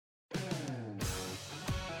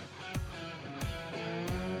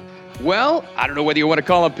Well, I don't know whether you want to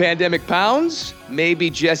call them pandemic pounds, maybe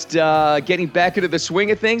just getting back into the swing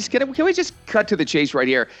of things. Can we just cut to the chase right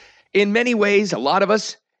here? In many ways, a lot of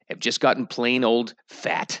us have just gotten plain old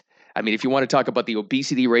fat. I mean, if you want to talk about the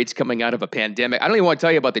obesity rates coming out of a pandemic, I don't even want to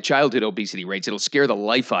tell you about the childhood obesity rates. It'll scare the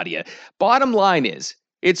life out of you. Bottom line is,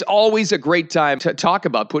 it's always a great time to talk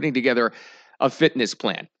about putting together a fitness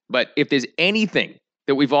plan. But if there's anything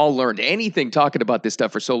that we've all learned, anything talking about this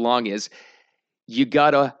stuff for so long is, you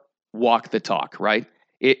gotta walk the talk, right?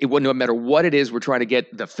 No matter what it is we're trying to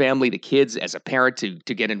get the family, the kids, as a parent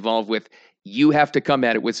to get involved with, you have to come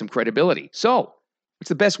at it with some credibility. So, what's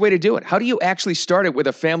the best way to do it? How do you actually start it with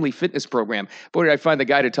a family fitness program? Boy, did I find the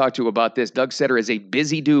guy to talk to about this. Doug Setter is a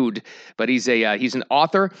busy dude, but he's an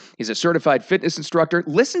author. He's a certified fitness instructor.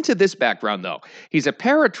 Listen to this background, though. He's a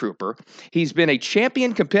paratrooper. He's been a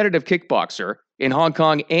champion competitive kickboxer in Hong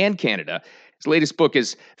Kong and Canada. His latest book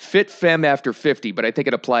is Fit Femme After 50, but I think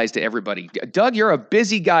it applies to everybody. Doug, you're a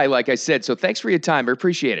busy guy, like I said, so thanks for your time. I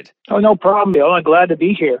appreciate it. Oh, no problem, Bill. I'm glad to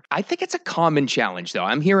be here. I think it's a common challenge, though.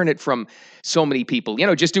 I'm hearing it from so many people. You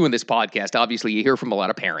know, just doing this podcast, obviously you hear from a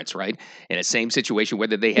lot of parents, right? In the same situation,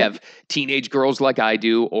 whether they have teenage girls like I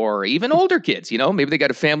do or even older kids, you know, maybe they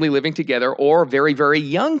got a family living together or very, very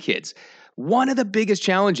young kids. One of the biggest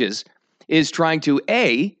challenges is trying to,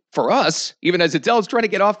 for us, even as adults, trying to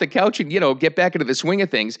get off the couch and, get back into the swing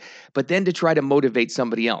of things, but then to try to motivate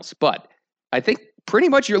somebody else. But I think pretty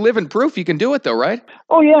much you're living proof you can do it, though, right?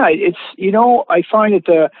 Oh, yeah. It's, I find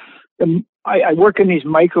that I work in these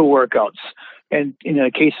micro workouts. And in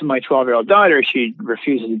the case of my 12-year-old daughter, she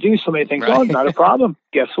refuses to do so many things. Right. Oh, not a problem.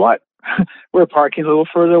 Guess what? We're parking a little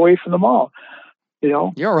further away from the mall.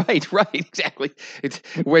 You're right, exactly. It's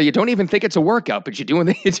where you don't even think it's a workout, but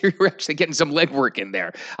you're actually getting some leg work in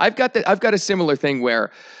there. I've got a similar thing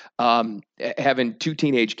where having two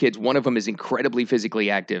teenage kids, one of them is incredibly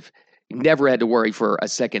physically active. Never had to worry for a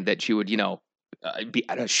second that she would, be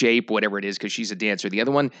out of shape, whatever it is, because she's a dancer. The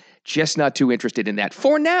other one, just not too interested in that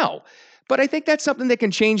for now. But I think that's something that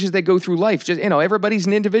can change as they go through life. Just, everybody's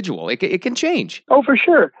an individual. It can change. Oh, for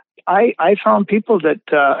sure. I found people that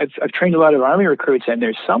I've trained a lot of Army recruits, and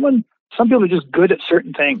there's some people are just good at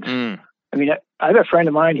certain things. I mean, I have a friend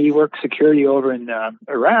of mine, he works security over in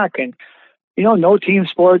Iraq, and, no team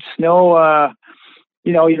sports, no,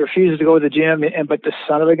 he refuses to go to the gym, but the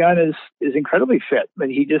son of a gun is incredibly fit, but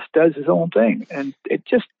he just does his own thing. And it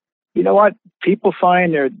just, people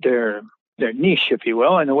find their niche, if you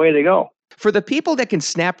will, and away they go. For the people that can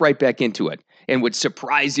snap right back into it and would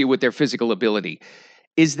surprise you with their physical ability,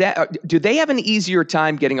 do they have an easier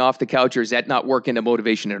time getting off the couch, or is that not working to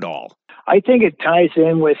motivation at all? I think it ties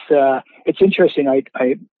in with, it's interesting.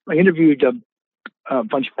 I interviewed a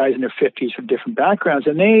bunch of guys in their 50s from different backgrounds,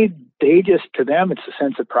 and they just, to them, it's a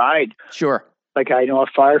sense of pride. Sure. Like I know a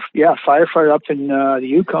firefighter up in the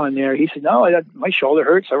Yukon there. He said, no, my shoulder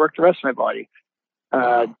hurts. I work the rest of my body.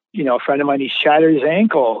 A friend of mine, he shattered his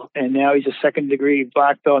ankle, and now he's a second-degree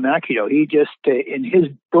black belt in Aikido. He just, in his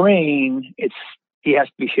brain, he has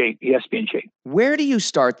to be shape. He has to be in shape. Where do you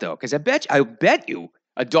start, though? Because I bet you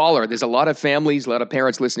 $1. There's a lot of families, a lot of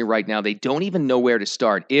parents listening right now. They don't even know where to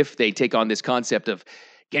start if they take on this concept of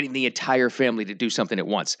getting the entire family to do something at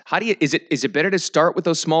once. Is it better to start with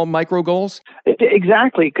those small micro goals?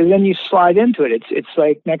 Exactly, because then you slide into it. It's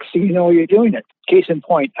like next thing you know, you're doing it. Case in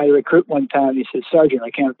point, I had a recruit one time. He said, "Sergeant,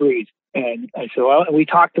 I can't breathe." And I said, "Well," and we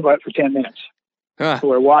talked about it for 10 minutes. Huh. So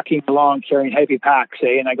we're walking along carrying heavy packs,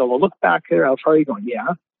 and I go, "Well, look back there. How far are you going?" "Yeah."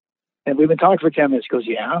 And we've been talking for 10 minutes. He goes,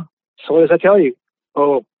 "Yeah." "So what does that tell you?"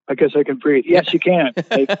 "Oh, I guess I can breathe." "Yes, you can."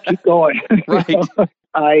 Hey, keep going. Right.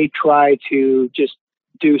 I try to just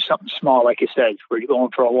do something small, like you said. We're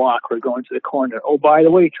going for a walk. We're going to the corner. "Oh, by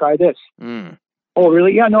the way, try this." "Oh,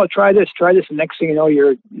 really?" "Yeah, no, try this. Try this." And next thing you know,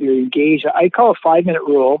 you're engaged. I call a 5-minute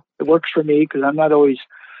rule. It works for me because I'm not always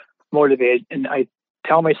motivated. And I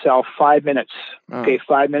tell myself 5 minutes. Okay,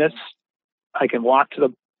 5 minutes. I can walk to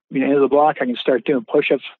the end of the block. I can start doing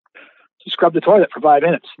push-ups, scrub the toilet for 5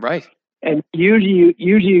 minutes. Right. And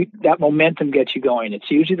usually that momentum gets you going.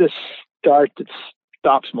 It's usually the start that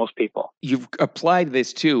stops most people. You've applied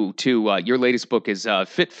this to your latest book is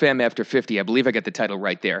Fit Femme After 50. I believe I got the title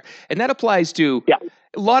right there. And that applies to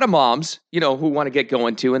a lot of moms, who want to get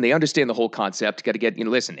going too, and they understand the whole concept. Got to get,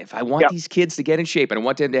 listen, if I want these kids to get in shape and I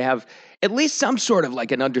want them to have at least some sort of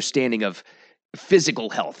like an understanding of physical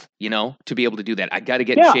health, to be able to do that, I got to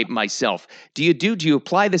get in shape myself. Do you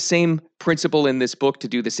apply the same principle in this book to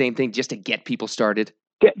do the same thing just to get people started?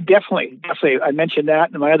 Definitely. I mentioned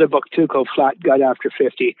that in my other book too, called Flat Gut After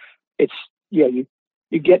 50. It's you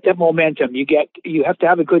get that momentum. You have to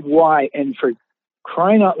have a good why, and for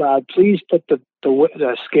crying out loud, please put the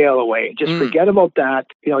the scale away. Just forget about that.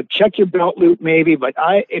 Check your belt loop maybe, but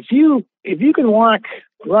if you can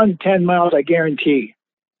run 10 miles, I guarantee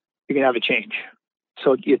you're going to have a change.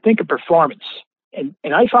 So you think of performance. And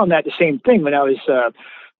I found that the same thing when I was,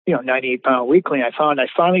 98-pound weakling. I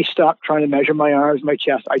finally stopped trying to measure my arms, my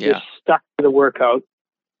chest. I just stuck to the workout.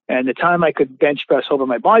 And the time I could bench press over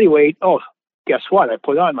my body weight, guess what? I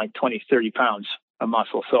put on like 20, 30 pounds of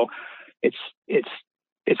muscle. So it's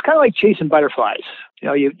kind of like chasing butterflies.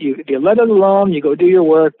 You let it alone, you go do your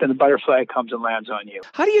work, then the butterfly comes and lands on you.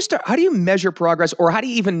 How do you measure progress, or how do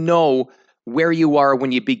you even know where you are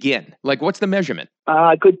when you begin? Like, what's the measurement?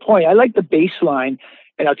 Good point. I like the baseline.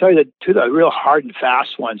 And I'll tell you the real hard and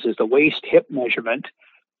fast ones is the waist hip measurement.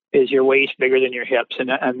 Is your waist bigger than your hips?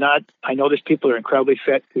 And I know there's people who are incredibly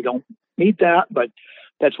fit who don't meet that, but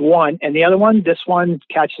that's one. And the other one, this one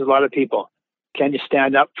catches a lot of people. Can you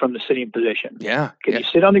stand up from the sitting position? Yeah. Can you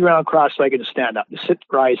sit on the ground cross-legged and stand up? The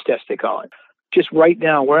sit-rise test, they call it. Just write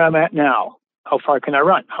down where I'm at now. How far can I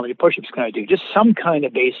run? How many push-ups can I do? Just some kind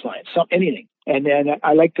of baseline, anything. And then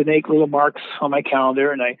I like to make little marks on my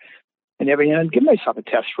calendar, and every now and then give myself a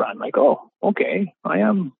test run. Like, okay, I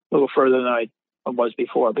am a little further than I was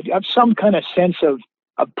before. But you have some kind of sense of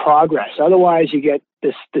progress. Otherwise, you get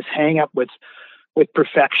this hang up with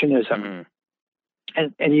perfectionism. Mm-hmm.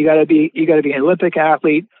 And you gotta be an Olympic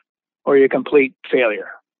athlete, or you're a complete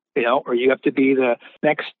failure, or you have to be the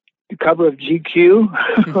next cover of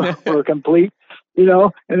GQ or complete,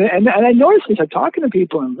 and I noticed this. I'm talking to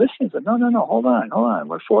people and listening. I said, no, hold on.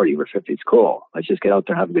 We're 40, we're 50. It's cool. Let's just get out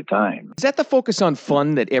there and have a good time. Is that the focus on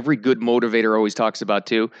fun that every good motivator always talks about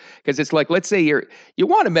too? Because it's like, let's say you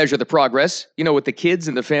want to measure the progress, with the kids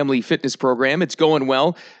and the family fitness program, it's going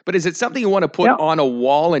well, but is it something you want to put on a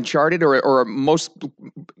wall and chart it, or most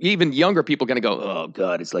even younger people going to go, oh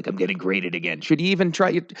God, it's like I'm getting graded again. Should you even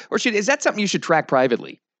try it, or is that something you should track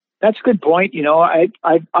privately? That's a good point. I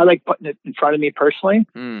like putting it in front of me personally,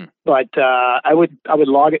 but I would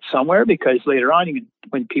log it somewhere, because later on,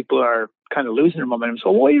 when people are kind of losing their momentum,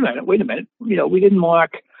 so wait a minute. We didn't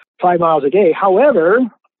walk 5 miles a day. However,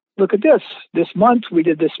 look at this. This month we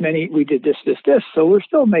did this many. We did this. So we're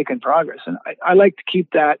still making progress, and I like to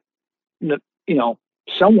keep that,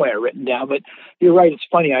 somewhere written down. But you're right. It's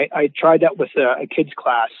funny. I tried that with a kids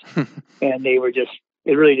class, and they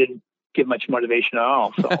really didn't give much motivation at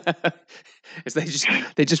all. So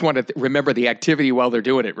they just want to remember the activity while they're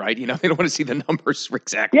doing it, right? They don't want to see the numbers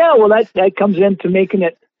exactly. Yeah, well, that comes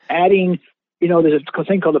into adding. There's a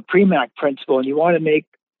thing called the Premack principle, and you want to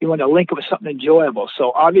link it with something enjoyable.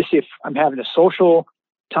 So obviously, if I'm having a social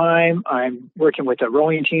time, I'm working with a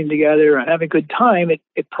rowing team together, and having a good time,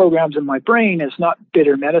 it programs in my brain. It's not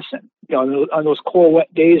bitter medicine. On those cold,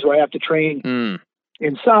 wet days where I have to train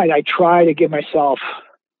inside, I try to give myself.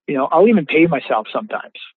 I'll even pay myself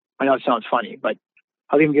sometimes. I know it sounds funny, but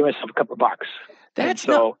I'll even give myself a couple of bucks. That's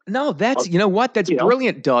That's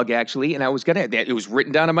brilliant, Doug, actually. And it was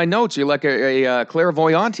written down in my notes. You're like a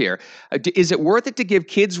clairvoyant here. Is it worth it to give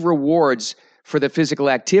kids rewards for the physical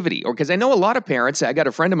activity? Or, because I know a lot of parents, I got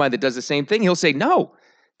a friend of mine that does the same thing. He'll say, no,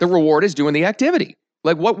 the reward is doing the activity.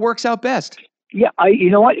 Like, what works out best? Yeah. You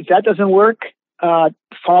know what? If that doesn't work,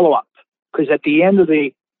 follow up. Because at the end of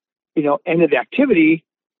the activity,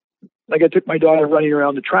 like I took my daughter running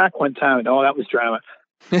around the track one time, and that was drama.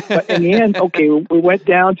 But in the end, okay, we went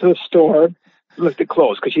down to a store, looked at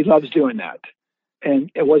clothes, because she loves doing that.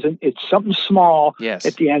 And it's something small at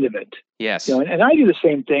the end of it. Yes. And I do the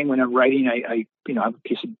same thing when I'm writing. I have a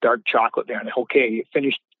piece of dark chocolate there, and okay, you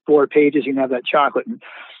finished 4 pages, you can have that chocolate.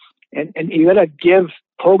 And you got to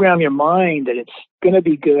program your mind that it's going to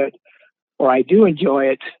be good, or I do enjoy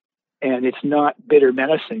it. And it's not bitter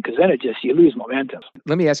medicine, because then you lose momentum.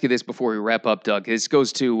 Let me ask you this before we wrap up, Doug. This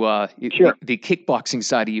goes to the kickboxing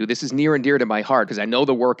side of you. This is near and dear to my heart, because I know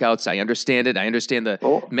the workouts. I understand it. I understand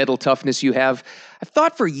the mental toughness you have. I've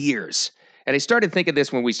thought for years, and I started thinking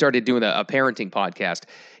this when we started doing a parenting podcast.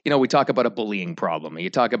 We talk about a bullying problem. And you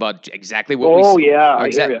talk about exactly what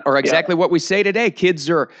what we say today. Kids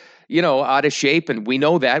are, out of shape, and we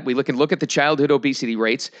know that. We look at the childhood obesity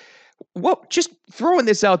rates. Well, just throwing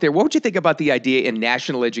this out there, what would you think about the idea in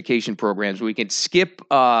national education programs where we can skip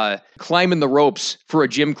climbing the ropes for a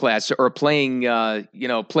gym class, or playing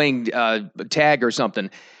tag or something?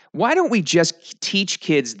 Why don't we just teach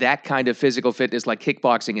kids that kind of physical fitness, like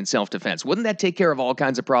kickboxing and self-defense? Wouldn't that take care of all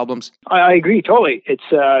kinds of problems? I agree totally.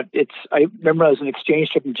 I remember I was on an exchange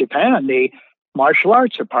trip in Japan. Martial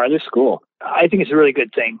arts are part of the school. I think it's a really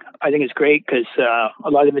good thing. I think it's great, because a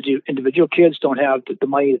lot of individual kids don't have the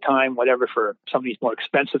money, the time, whatever, for some of these more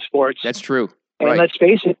expensive sports. That's true. And let's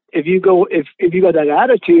face it, if you got that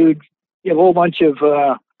attitude, you have a whole bunch of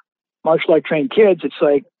martial art trained kids. It's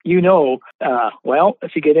like, well,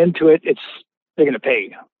 if you get into it, they're going to pay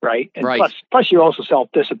you, right? And right. plus you're also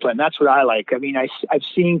self-disciplined. That's what I like. I mean, I've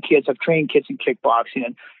seen kids, I've trained kids in kickboxing,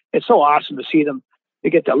 and it's so awesome to see them. They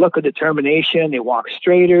get that look of determination. They walk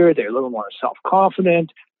straighter. They're a little more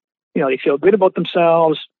self-confident. They feel good about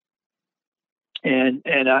themselves. And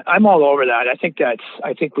I'm all over that. I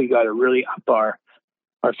think we got to really up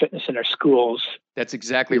our fitness in our schools. That's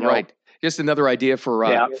exactly right. Just another idea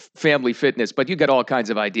for family fitness, but you got all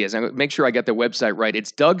kinds of ideas. Make sure I got the website right.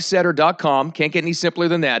 It's DougSetter.com. Can't get any simpler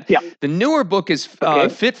than that. Yeah. The newer book is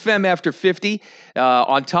Fit Femme After 50,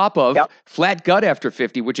 on top of Flat Gut After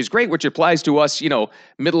 50, which is great, which applies to us,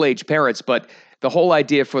 middle-aged parents. But the whole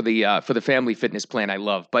idea for the family fitness plan, I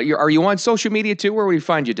love. But are you on social media too? Where will we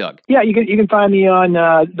find you, Doug? Yeah, you can find me on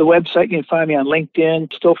the website. You can find me on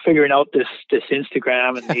LinkedIn. Still figuring out this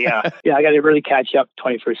Instagram and I got to really catch up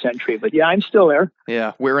 21st century. But yeah, I'm still there.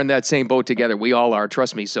 Yeah, we're in that same boat together. We all are.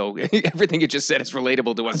 Trust me. So everything you just said is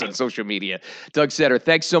relatable to us on social media. Doug Setter,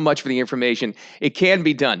 thanks so much for the information. It can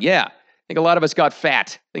be done. Yeah. I think a lot of us got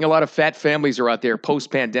fat. I think a lot of fat families are out there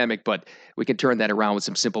post-pandemic, but we can turn that around with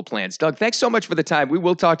some simple plans. Doug, thanks so much for the time. We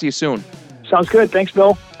will talk to you soon. Sounds good. Thanks,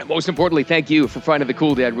 Bill. And most importantly, thank you for finding the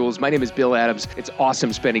Cool Dad Rules. My name is Bill Adams. It's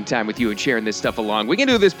awesome spending time with you and sharing this stuff along. We can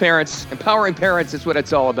do this, parents. Empowering parents is what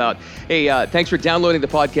it's all about. Hey, thanks for downloading the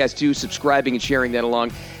podcast too, subscribing and sharing that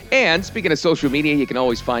along. And speaking of social media, you can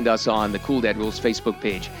always find us on the Cool Dad Rules Facebook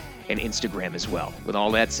page and Instagram as well. With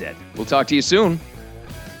all that said, we'll talk to you soon.